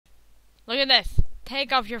Look at this.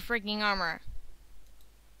 Take off your freaking armor.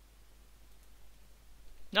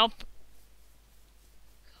 Nope.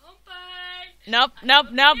 Come back. Nope, nope,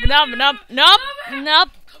 nope, nope, nope, nope, nope.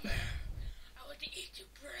 Come here. I want to eat your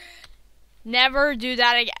bread. Never do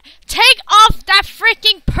that again. Take off that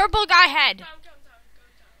freaking purple guy head. Come down.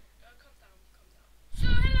 So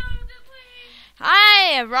hello, D.P.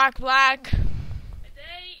 Hi, Rock Black.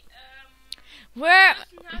 Today, Where?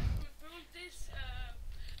 Justin has improved this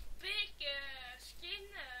big skin.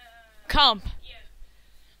 Comp. Yeah.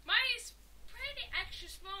 Mine is pretty extra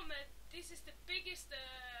small, but this is the biggest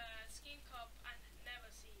skin cup I've never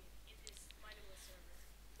seen in this Mineverse server.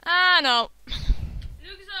 Ah, no.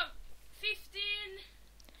 Looks up 15.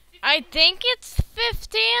 I think it's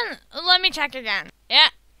 15. Let me check again. Yeah,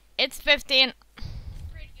 it's 15.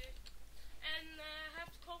 Pretty good. And I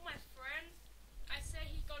have to call my friend. I say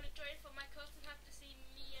he's gonna join for my cousin have to see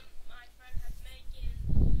me and my friend have making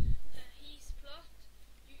his plot.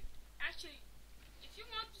 Actually, if you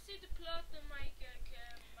want to see the plot, then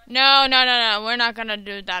No. We're not gonna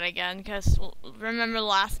do that again. Because remember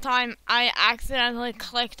last time I accidentally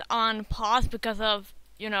clicked on pause because of,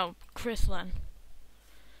 Chrislyn.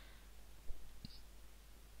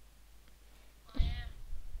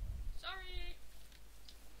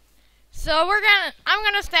 So I'm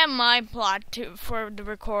gonna stand my plot for the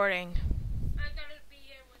recording. I'm gonna be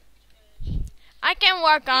here with I can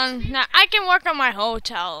work on my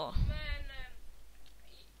hotel. man.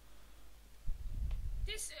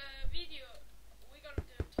 This video we're gonna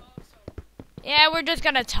do talk so Yeah, we're just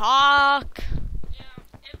gonna talk. yeah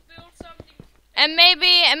and build something. And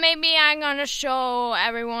maybe I'm gonna show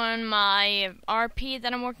everyone my RP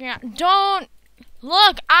that I'm working on. Don't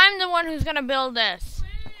look, I'm the one who's gonna build this.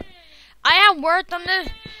 I have worked on this.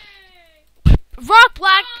 Rock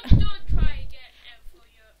Black. Don't try again for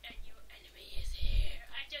your enemy is here.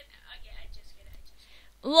 I just get it.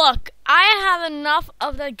 Look, I have enough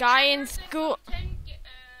of the guy in school. I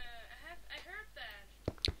heard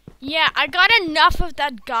that. Yeah, I got enough of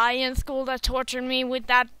that guy in school that tortured me with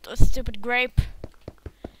that stupid grape.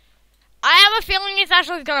 I have a feeling he's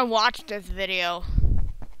actually gonna watch this video.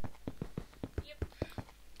 Yep.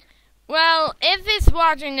 Well, if he's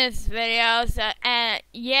watching this video, so,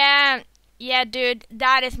 yeah, dude,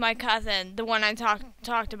 that is my cousin, the one I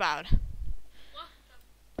talked about.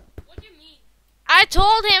 What do you mean? I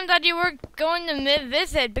told him that you were going to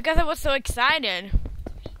visit because I was so excited.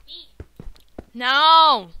 Me?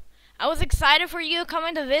 No, I was excited for you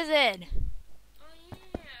coming to visit. Oh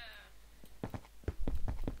yeah.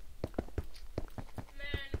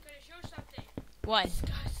 Man, can I show something? What?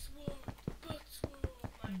 Sky sword, butt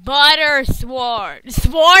sword. Butter sword.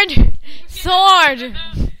 Sword? Sword! Get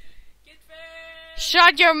back.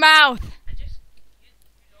 Shut your mouth. You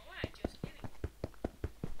know what? I just kidding.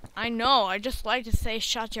 I know, I just like to say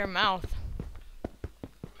shut your mouth.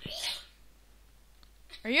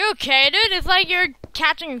 Are you okay, dude? It's like you're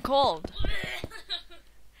catching a cold.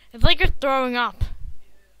 It's like you're throwing up.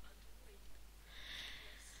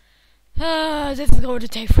 This is going to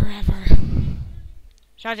take forever.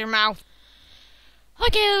 Shut your mouth.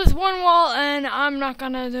 Okay, there's one wall, and I'm not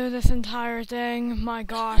gonna do this entire thing. My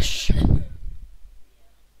gosh.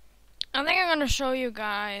 I think I'm gonna show you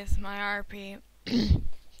guys my RP.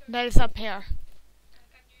 That is up here. Can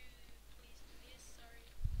you please do this?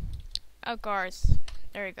 Sorry. Of course.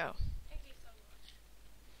 There you go. Thank you so much.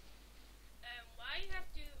 Why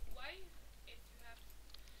if you have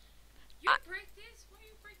you break this? Why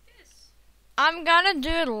you break this? I'm gonna do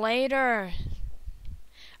it later.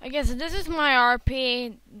 I guess this is my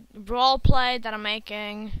RP roleplay that I'm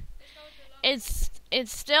making. It's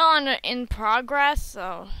still in progress,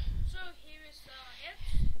 so So here is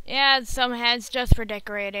head. yeah, some heads just for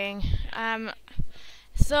decorating.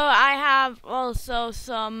 So I have also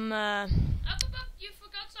some. Up, you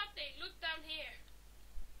forgot something. Look down here.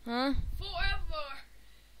 Huh? Forever.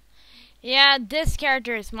 Yeah, this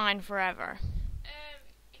character is mine forever.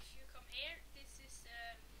 If you come here, this is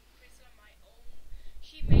Crystal, my own.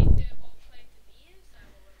 She made the whole play to me, so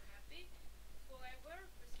I'm very happy. Forever,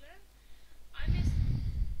 Crystal. I miss.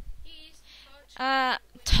 He is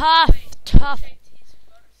Tough. Protect his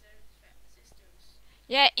brothers and sisters.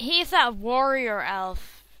 Yeah, he's a warrior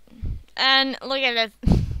elf. And look at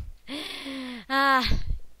this.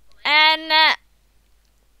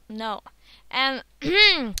 No. And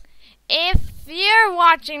if you're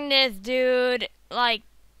watching this, dude, like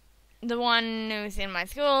the one who's in my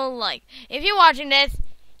school, like if you're watching this,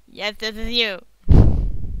 yes, this is you.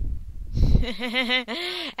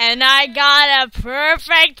 And I got a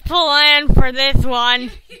perfect plan for this one.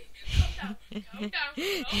 Calm down. Calm down. Calm down.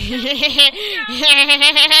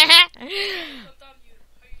 You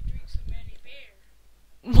drink so many beer.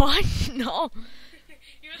 What? No.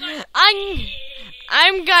 You're like,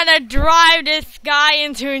 I'm gonna drive this guy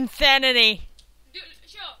into insanity. dude,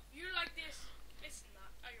 sure, you're like this. It's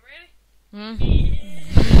not. Are you ready? Hmm?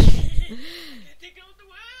 Take out the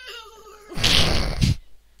world.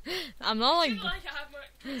 I'm not like. You're like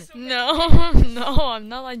I'm so No, no, I'm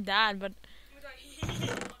not like that. But You're like,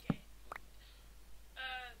 okay.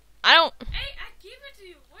 I don't. Hey, I give it to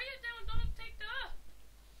you. Why you don't take the up?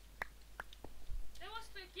 That was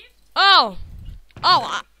the gift. Oh,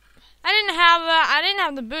 I didn't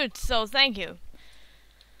have the boots, so thank you.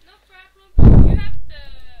 No problem. You have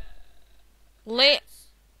the. Late.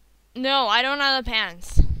 No, I don't have the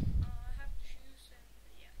pants. I have the shoes and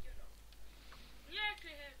yeah, you know. You have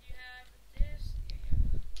this.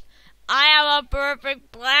 Yeah. I have a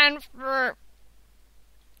perfect plan for.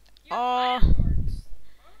 You have fireworks.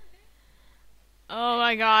 Oh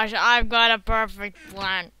my gosh, I've got a perfect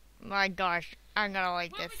plan. My gosh, I'm gonna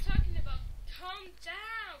like What this. are we talking about? Calm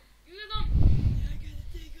down. You don't. I gotta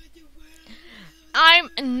take out the world.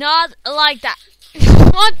 I'm not like that.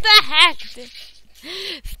 What the heck?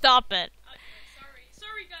 Stop it. Okay,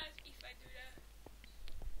 sorry guys, if I do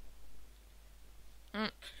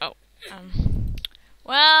that. Oh.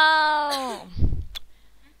 Well,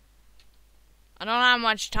 I don't have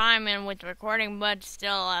much time in with recording, but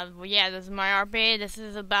still, yeah, this is my RP. This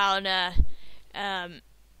is about,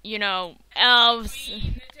 you know, elves.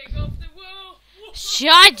 Queen, take off the world.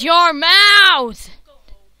 Shut your mouth! Go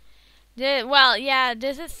home. Well, yeah,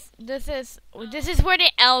 this is where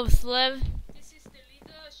the elves live. This is the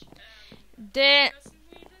leader. The Cousin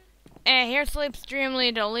leader. here sleeps Dream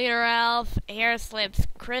Leader, leader elf. Here sleeps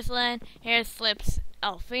Chryslin. Here sleeps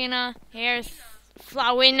Elfina. Here's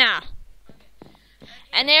Flawina.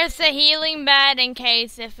 And there's a healing bed in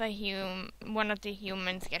case if one of the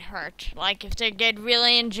humans get hurt. Like if they get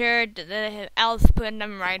really injured, the elves put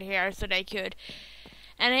them right here so they could.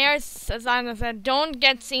 And here's, as I said, don't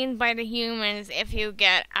get seen by the humans if you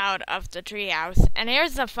get out of the treehouse. And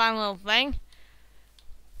here's a fun little thing.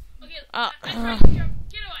 Okay, I tried to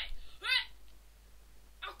jump. Get away.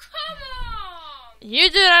 Oh, come on. You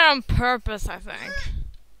do that on purpose, I think.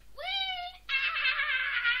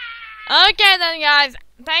 Ah. Okay then, guys.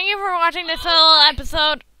 Thank you for watching this little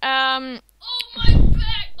episode. Oh, my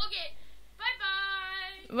back. Okay,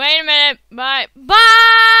 bye-bye. Wait a minute. Bye.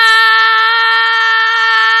 Bye!